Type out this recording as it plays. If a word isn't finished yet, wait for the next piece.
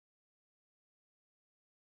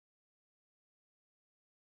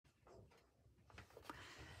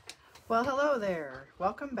Well, hello there.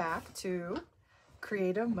 Welcome back to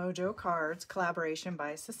Creative Mojo Cards collaboration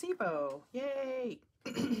by Saacibo. Yay!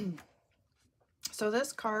 So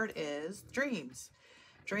this card is Dreams.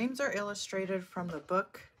 Dreams are illustrated from the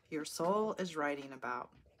book Your Soul is Writing About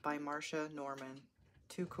by Marsha Norman.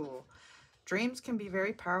 Too cool. Dreams can be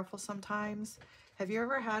very powerful sometimes. Have you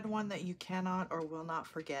ever had one that you cannot or will not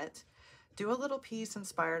forget? Do a little piece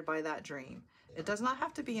inspired by that dream. It does not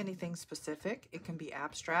have to be anything specific. It can be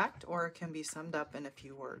abstract or it can be summed up in a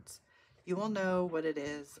few words. You will know what it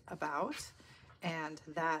is about, and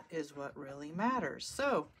that is what really matters.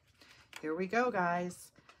 So here we go,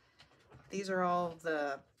 guys. These are all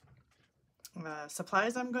the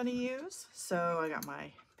supplies I'm going to use. So I got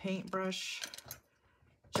my paintbrush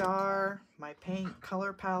jar, my paint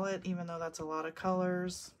color palette, even though that's a lot of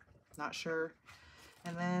colors, not sure.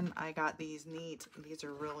 And then I got these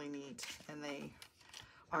are really neat, and they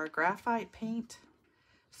are graphite paint,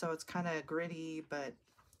 so it's kind of gritty, but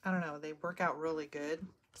I don't know, they work out really good,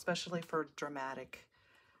 especially for dramatic,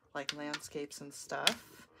 like landscapes and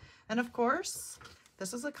stuff. And of course,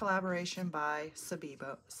 this is a collaboration by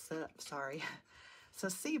Saacibo,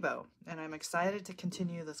 and I'm excited to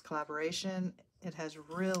continue this collaboration. It has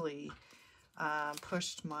really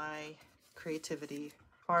pushed my creativity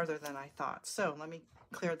farther than I thought. So let me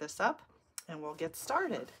clear this up and we'll get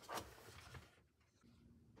started.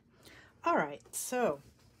 All right, so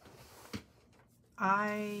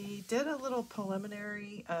I did a little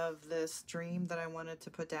preliminary of this dream that I wanted to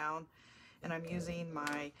put down, and I'm using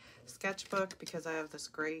my sketchbook because I have this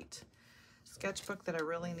great sketchbook that I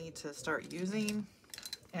really need to start using,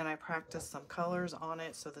 and I practiced some colors on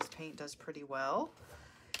it, so this paint does pretty well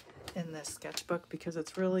in this sketchbook because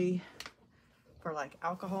it's really for like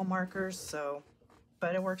alcohol markers, so,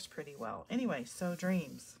 but it works pretty well. Anyway, so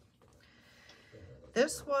dreams.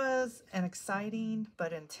 This was an exciting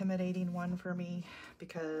but intimidating one for me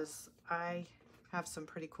because I have some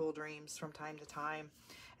pretty cool dreams from time to time,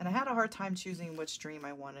 and I had a hard time choosing which dream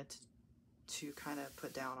I wanted to kind of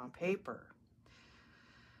put down on paper.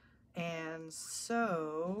 And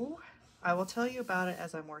so I will tell you about it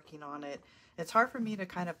as I'm working on it. It's hard for me to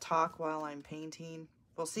kind of talk while I'm painting.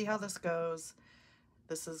 We'll see how this goes.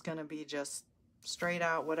 This is going to be just straight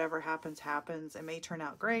out, whatever happens, happens. It may turn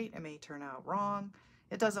out great, it may turn out wrong.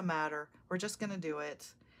 It doesn't matter. We're just going to do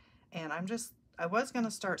it. And I was going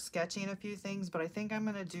to start sketching a few things, but I think I'm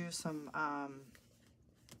going to do some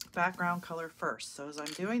background color first. So as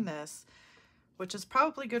I'm doing this, which is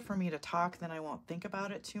probably good for me to talk, then I won't think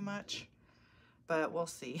about it too much, but we'll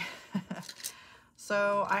see.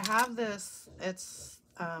 So I have this, it's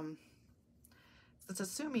a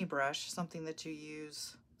Sumi brush, something that you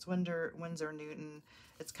use. It's Winsor Newton.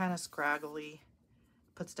 It's kind of scraggly,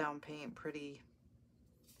 puts down paint pretty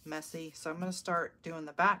messy. So I'm going to start doing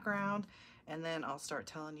the background, and then I'll start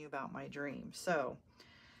telling you about my dream. So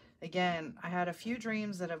again, I had a few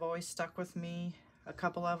dreams that have always stuck with me, a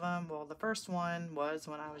couple of them. Well, the first one was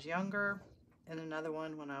when I was younger, and another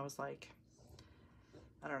one when I was like,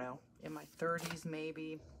 I don't know, in my 30s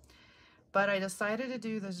maybe. But I decided to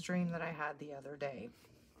do this dream that I had the other day.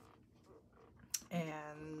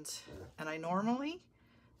 And I normally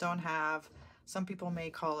don't have, some people may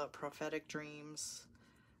call it prophetic dreams.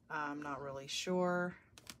 I'm not really sure,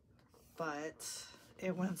 but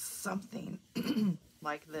it went something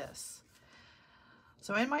like this.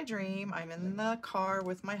 So in my dream, I'm in the car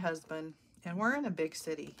with my husband, and we're in a big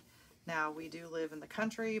city. Now, we do live in the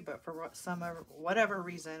country, but for whatever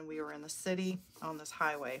reason, we were in the city on this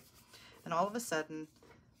highway. And all of a sudden,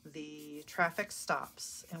 the traffic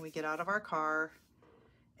stops, and we get out of our car,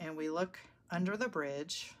 and we look under the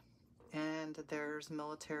bridge, and there's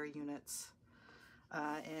military units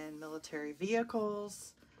and military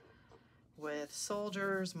vehicles with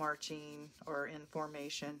soldiers marching or in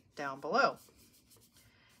formation down below.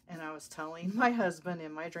 And I was telling my husband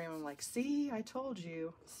in my dream, I'm like, see, I told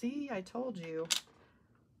you,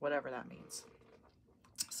 whatever that means.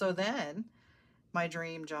 So then my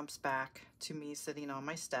dream jumps back to me sitting on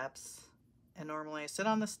my steps, and normally I sit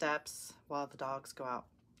on the steps while the dogs go out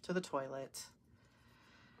to the toilet,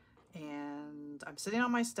 and I'm sitting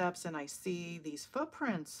on my steps and I see these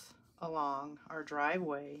footprints along our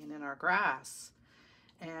driveway and in our grass,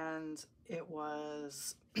 and it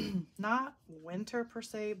was not winter per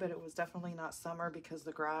se, but it was definitely not summer because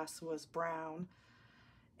the grass was brown,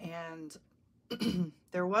 and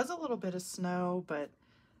there was a little bit of snow, but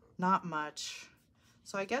not much.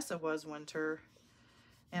 So I guess it was winter.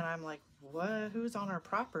 And I'm like, what? Who's on our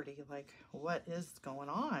property? Like, what is going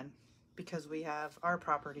on? Because our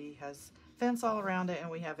property has fence all around it, and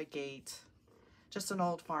we have a gate Just an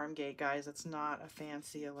old farm gate, guys. It's not a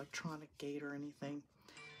fancy electronic gate or anything.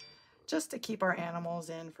 Just to keep our animals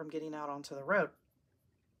in from getting out onto the road.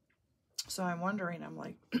 So I'm wondering, I'm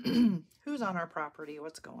like, who's on our property?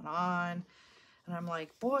 What's going on? And I'm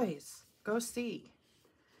like, boys, go see.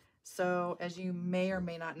 So as you may or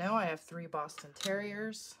may not know, I have 3 Boston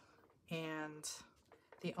Terriers, and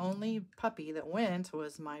the only puppy that went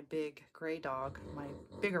was my big gray dog, my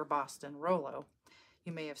bigger Boston, Rolo.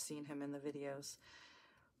 You may have seen him in the videos.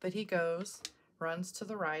 But he goes, runs to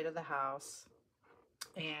the right of the house,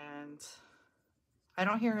 and I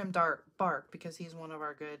don't hear him bark because he's one of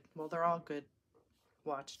our good, well, they're all good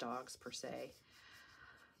watchdogs per se.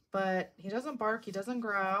 But he doesn't bark, he doesn't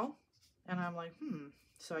growl, and I'm like,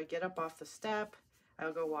 So I get up off the step,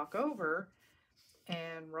 I'll go walk over,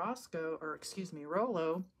 and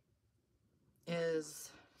Rolo is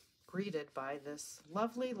greeted by this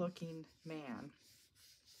lovely looking man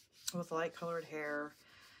with light colored hair,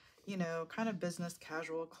 you know, kind of business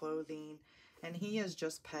casual clothing, and he is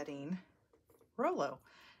just petting Rolo.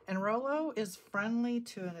 And Rolo is friendly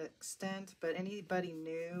to an extent, but anybody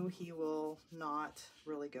new he will not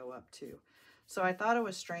really go up to. So I thought it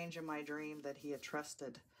was strange in my dream that he had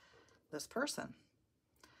trusted this person.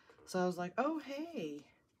 So I was like, oh, hey.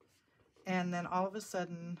 And then all of a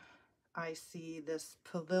sudden I see this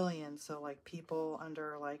pavilion. So like people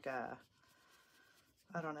under like a,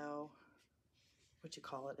 I don't know what you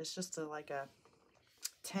call it. It's just like a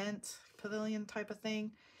tent pavilion type of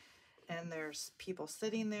thing. And there's people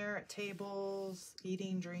sitting there at tables,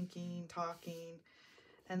 eating, drinking, talking.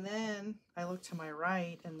 And then I look to my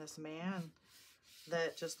right, and this man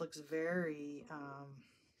that just looks very,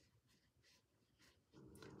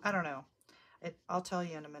 I don't know. I'll tell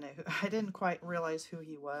you in a minute. I didn't quite realize who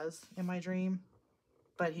he was in my dream,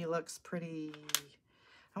 but he looks pretty,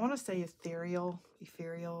 I want to say ethereal,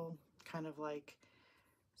 kind of like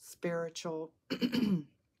spiritual.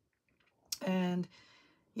 And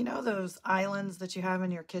you know those islands that you have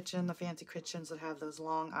in your kitchen, the fancy kitchens that have those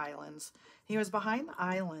long islands? He was behind the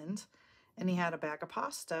island, and he had a bag of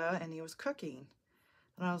pasta, and he was cooking.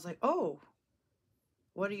 And I was like, oh,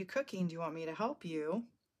 what are you cooking? Do you want me to help you?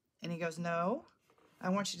 And he goes, no, I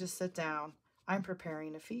want you to sit down. I'm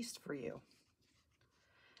preparing a feast for you.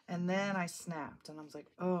 And then I snapped, and I was like,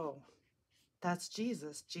 oh, that's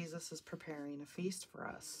Jesus. Jesus is preparing a feast for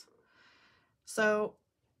us. So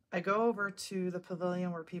I go over to the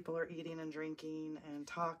pavilion where people are eating and drinking and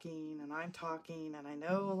talking, and I'm talking, and I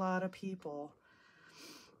know a lot of people.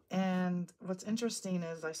 And what's interesting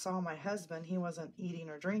is I saw my husband. He wasn't eating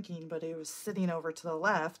or drinking, but he was sitting over to the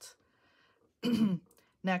left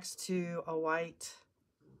next to a white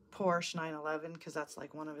Porsche 911, because that's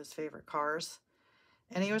like one of his favorite cars.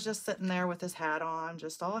 And he was just sitting there with his hat on,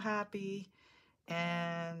 just all happy.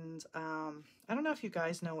 And I don't know if you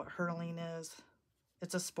guys know what hurling is.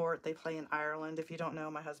 It's a sport they play in Ireland. If you don't know,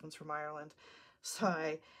 my husband's from Ireland. So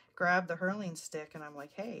I grabbed the hurling stick, and I'm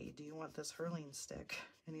like, hey, do you want this hurling stick?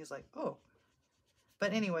 And he's like, oh.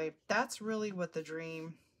 But anyway, that's really what the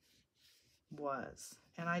dream was.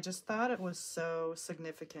 And I just thought it was so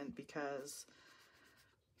significant because,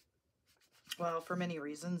 well, for many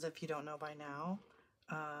reasons, if you don't know by now,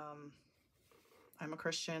 I'm a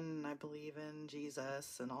Christian, and I believe in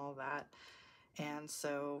Jesus and all that. And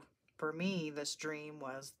so for me, this dream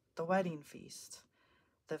was the wedding feast,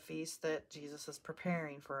 the feast that Jesus is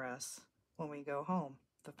preparing for us when we go home,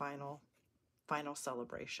 the final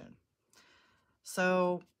celebration.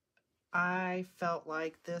 So I felt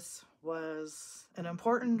like this was an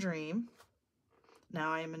important dream.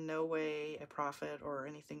 Now, I am in no way a prophet or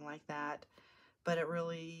anything like that, but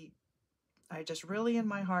I just really in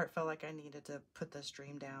my heart felt like I needed to put this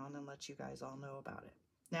dream down and let you guys all know about it.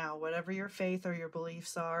 Now, whatever your faith or your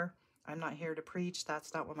beliefs are, I'm not here to preach.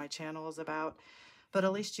 That's not what my channel is about. But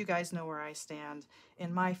at least you guys know where I stand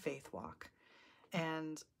in my faith walk.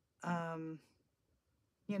 And,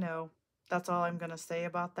 you know, that's all I'm going to say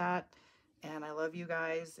about that. And I love you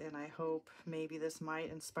guys. And I hope maybe this might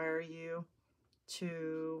inspire you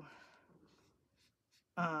to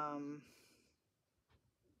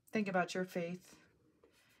think about your faith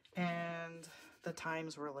and the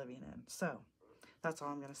times we're living in. So that's all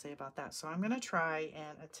I'm going to say about that. So I'm going to try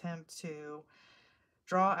and attempt to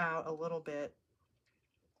draw out a little bit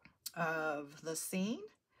of the scene.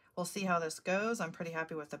 We'll see how this goes. I'm pretty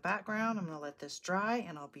happy with the background. I'm going to let this dry,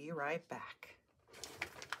 and I'll be right back.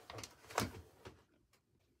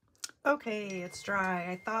 Okay, it's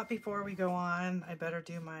dry. I thought before we go on, I better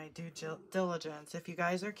do my due diligence. If you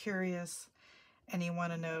guys are curious and you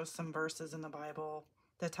want to know some verses in the Bible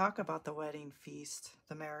that talk about the wedding feast,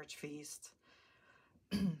 the marriage feast,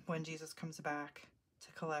 when Jesus comes back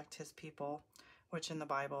to collect his people, which in the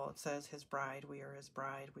Bible it says his bride, we are his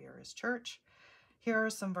bride, we are his church. Here are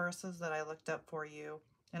some verses that I looked up for you,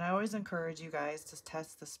 and I always encourage you guys to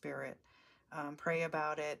test the Spirit, pray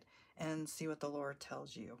about it, and see what the Lord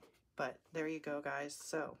tells you. But there you go, guys.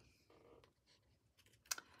 So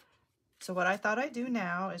what I thought I'd do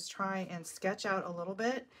now is try and sketch out a little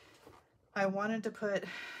bit. I wanted to put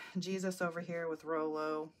Jesus over here with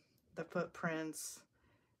Rolo, the footprints,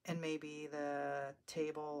 and maybe the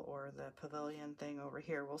table or the pavilion thing over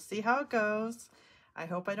here. We'll see how it goes. I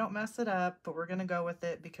hope I don't mess it up, but we're going to go with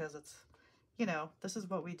it because it's, you know, this is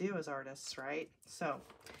what we do as artists, right? So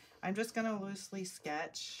I'm just going to loosely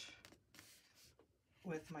sketch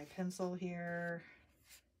with my pencil here,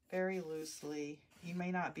 very loosely. You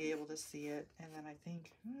may not be able to see it. And then I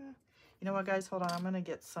think, you know what, guys, hold on. I'm going to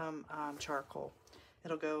get some charcoal.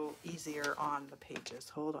 It'll go easier on the pages.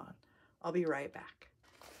 Hold on. I'll be right back.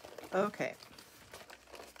 Okay.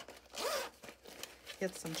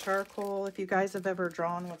 Get some charcoal. If you guys have ever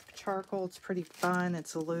drawn with charcoal, it's pretty fun.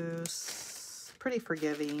 It's loose, pretty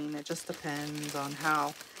forgiving. It just depends on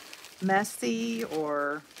how messy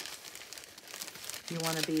or you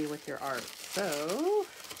want to be with your art. So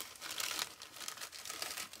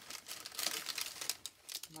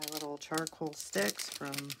my little charcoal sticks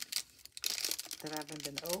from that haven't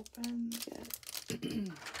been opened yet.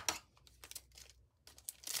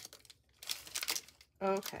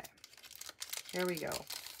 Okay, here we go.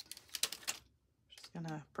 Just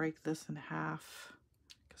gonna break this in half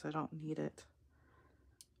because I don't need it.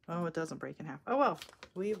 Oh, it doesn't break in half. Oh well,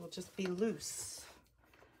 we will just be loose.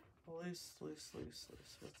 Loose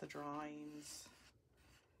with the drawings.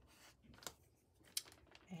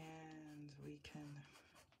 And we can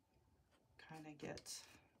kind of get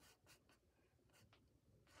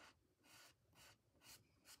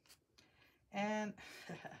and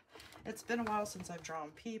it's been a while since I've drawn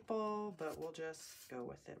people, but we'll just go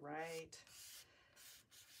with it, right?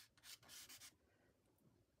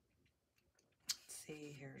 Let's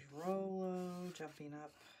see, here's Rolo jumping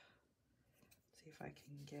up. See if I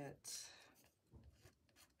can get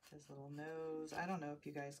his little nose. I don't know if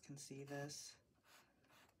you guys can see this,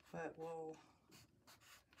 but we'll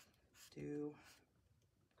do,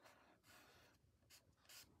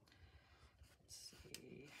 let's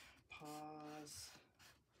see, paws,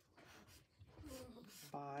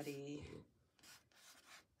 body,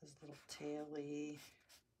 his little taily.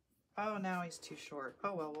 Oh, now he's too short.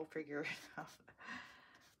 Oh well, we'll figure it out.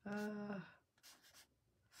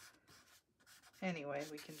 Anyway,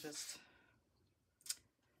 we can just,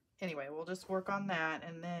 anyway, we'll just work on that.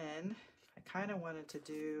 And then I kind of wanted to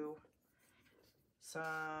do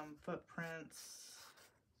some footprints,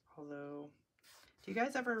 although, do you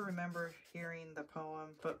guys ever remember hearing the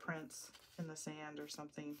poem Footprints in the Sand or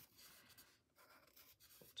something?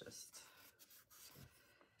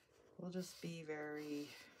 We'll just be very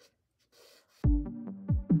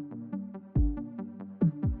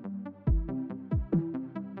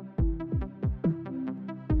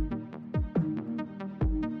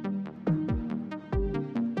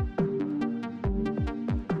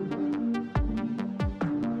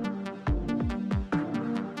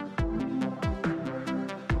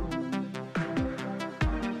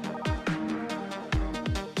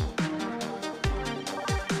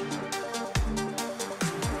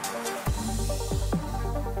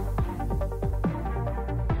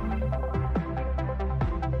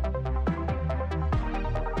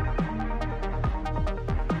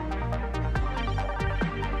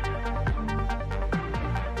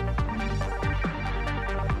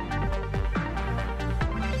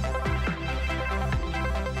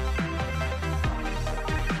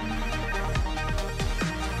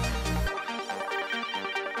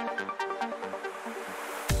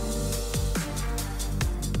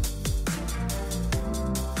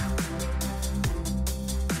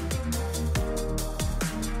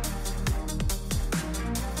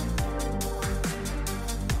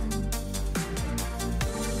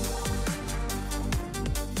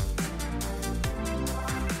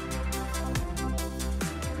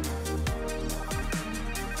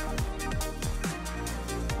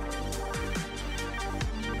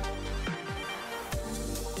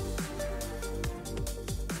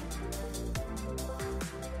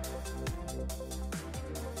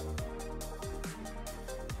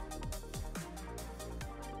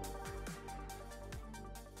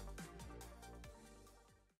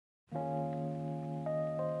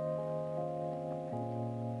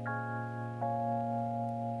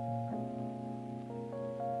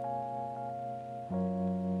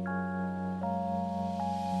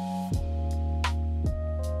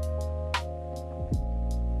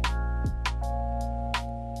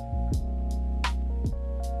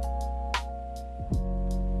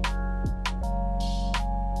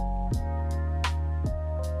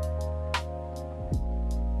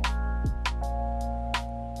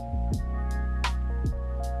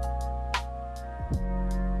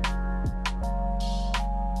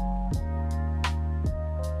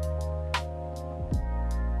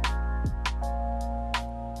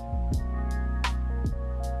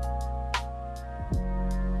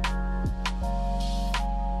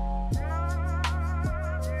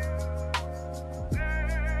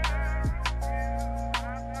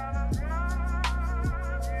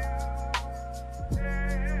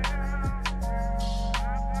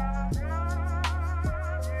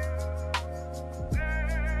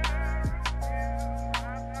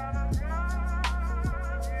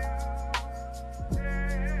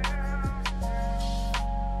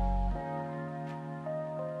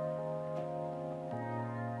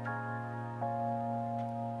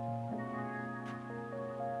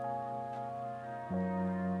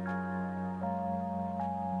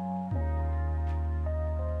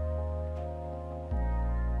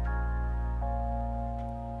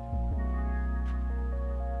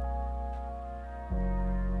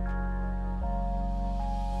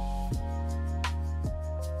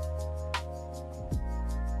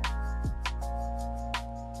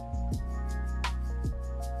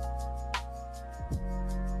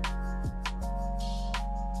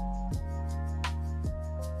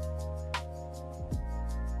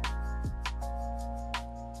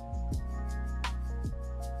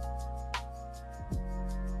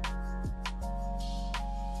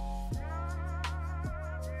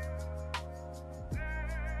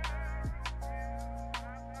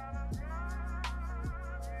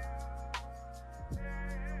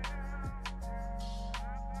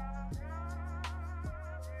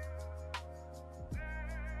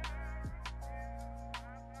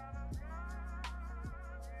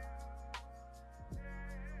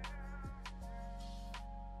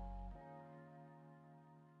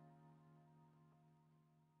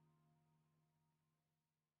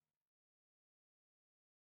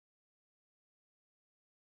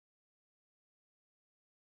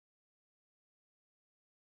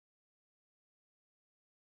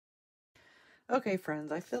Okay,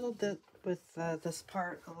 friends, I fiddled it with this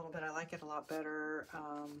part a little bit. I like it a lot better.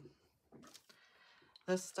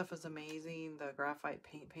 This stuff is amazing, the graphite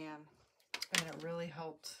paint pan, and it really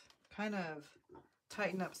helped kind of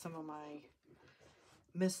tighten up some of my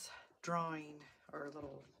misdrawing or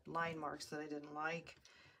little line marks that I didn't like.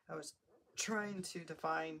 I was trying to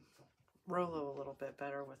define Rolo a little bit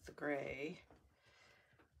better with the gray,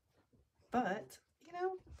 but you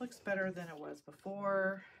know, looks better than it was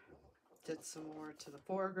before. Did some more to the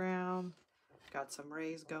foreground, got some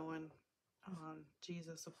rays going on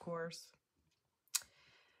Jesus, of course.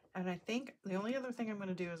 And I think the only other thing I'm going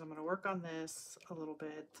to do is I'm going to work on this a little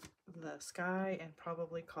bit, the sky, and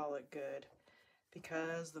probably call it good.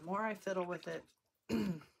 Because the more I fiddle with it,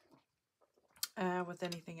 with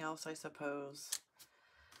anything else, I suppose,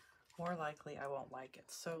 more likely I won't like it.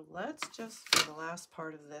 So let's just, for the last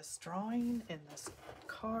part of this drawing in this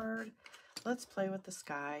card, let's play with the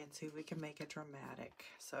sky and see if we can make it dramatic.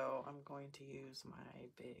 So I'm going to use my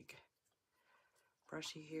big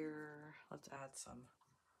brushy here. Let's add some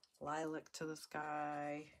lilac to the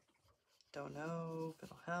sky. Don't know if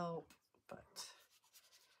it'll help, but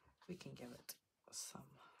we can give it some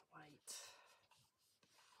light.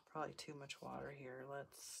 Probably too much water here.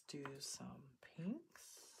 Let's do some pinks,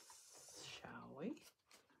 shall we?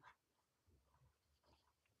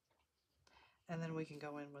 And then we can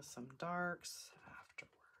go in with some darks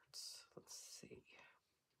afterwards. Let's see.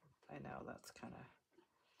 I know that's kind of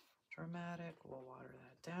dramatic. We'll water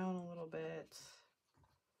that down a little bit.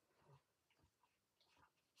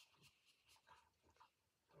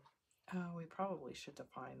 We probably should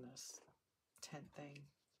define this tent thing,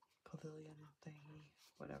 pavilion thingy,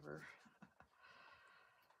 whatever.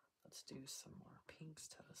 Let's do some more pinks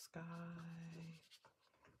to the sky,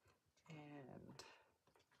 and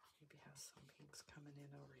maybe have some pinks coming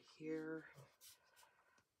in over here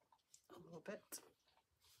a little bit.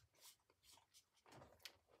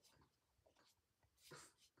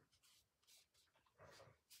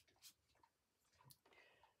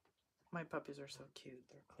 My puppies are so cute.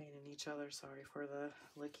 They're cleaning each other. Sorry for the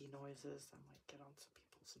licky noises. I might get on some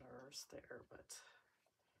people's nerves there, but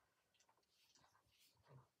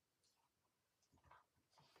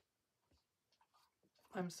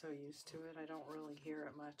I'm so used to it. I don't really hear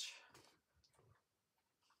it much.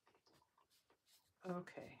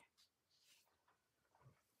 Okay.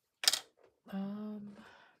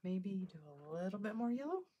 Maybe do a little bit more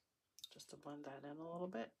yellow just to blend that in a little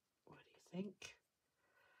bit. What do you think?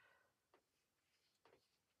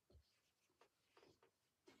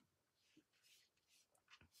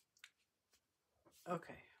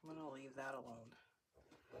 Okay, I'm gonna leave that alone.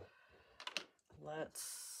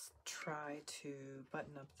 Let's try to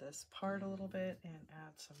button up this part a little bit and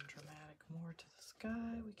add some dramatic more to the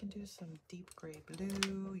sky. We can do some deep gray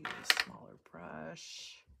blue, use a smaller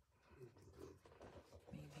brush.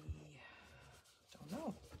 Maybe, don't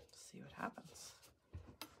know, see what happens.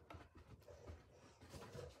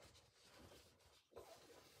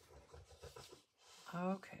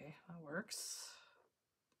 Okay, that works.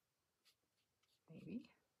 Maybe.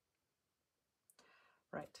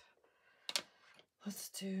 Right. Let's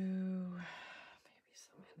do maybe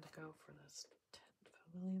some indigo for this tent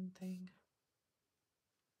pavilion thing.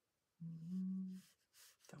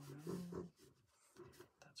 Don't know.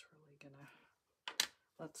 That's really gonna.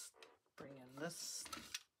 Let's bring in this.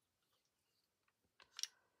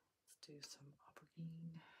 Let's do some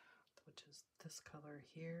aubergine, which is this color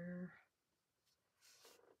here.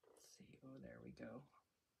 Let's see. Oh, there we go.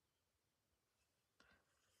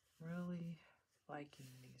 Really liking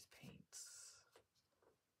these paints.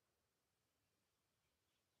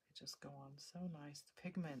 They just go on so nice. The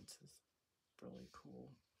pigment is really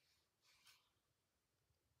cool.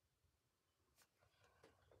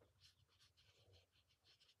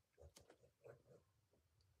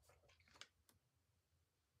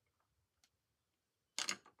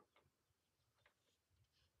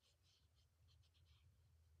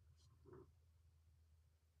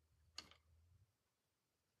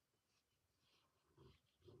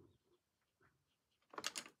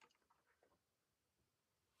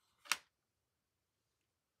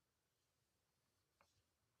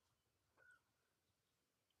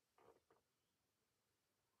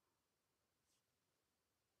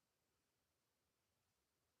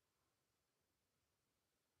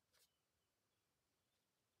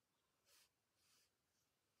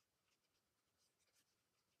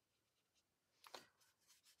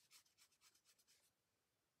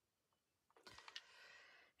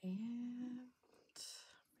 And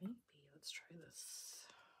maybe let's try this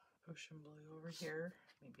ocean blue over here.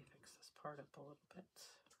 Maybe fix this part up a little bit.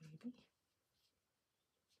 Maybe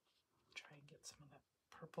try and get get some of that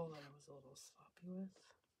purple that I was a little sloppy with.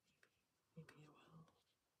 Maybe it will.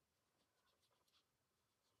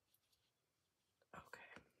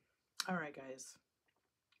 Okay. All right, guys.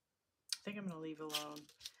 I think I'm going to leave it alone.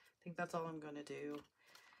 I think that's all I'm going to do.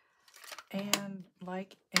 And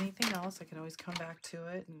like anything else, I can always come back to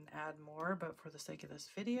it and add more. But for the sake of this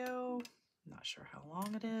video, I'm not sure how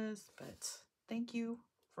long it is. But thank you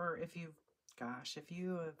for if you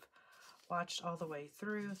have watched all the way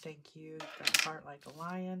through. Thank you. You've got a heart like a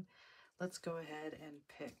lion. Let's go ahead and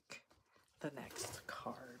pick the next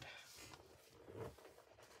card.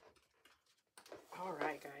 All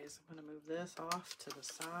right, guys, I'm going to move this off to the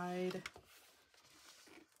side.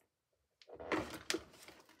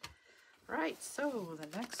 Right, so the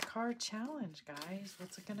next card challenge, guys.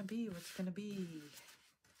 What's it going to be? What's it going to be?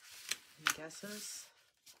 Any guesses?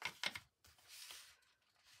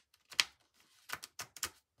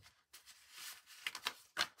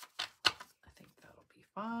 I think that'll be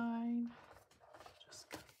fine.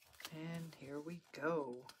 And here we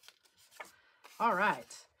go. All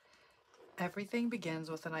right. Everything begins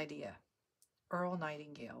with an idea. Earl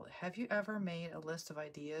Nightingale. Have you ever made a list of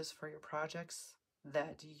ideas for your projects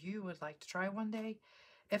that you would like to try one day?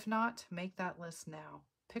 If not, make that list now.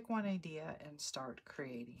 Pick one idea and start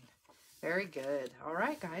creating. Very good. All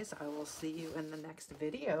right, guys. I will see you in the next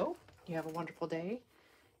video. You have a wonderful day,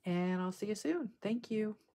 and I'll see you soon. Thank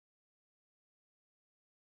you.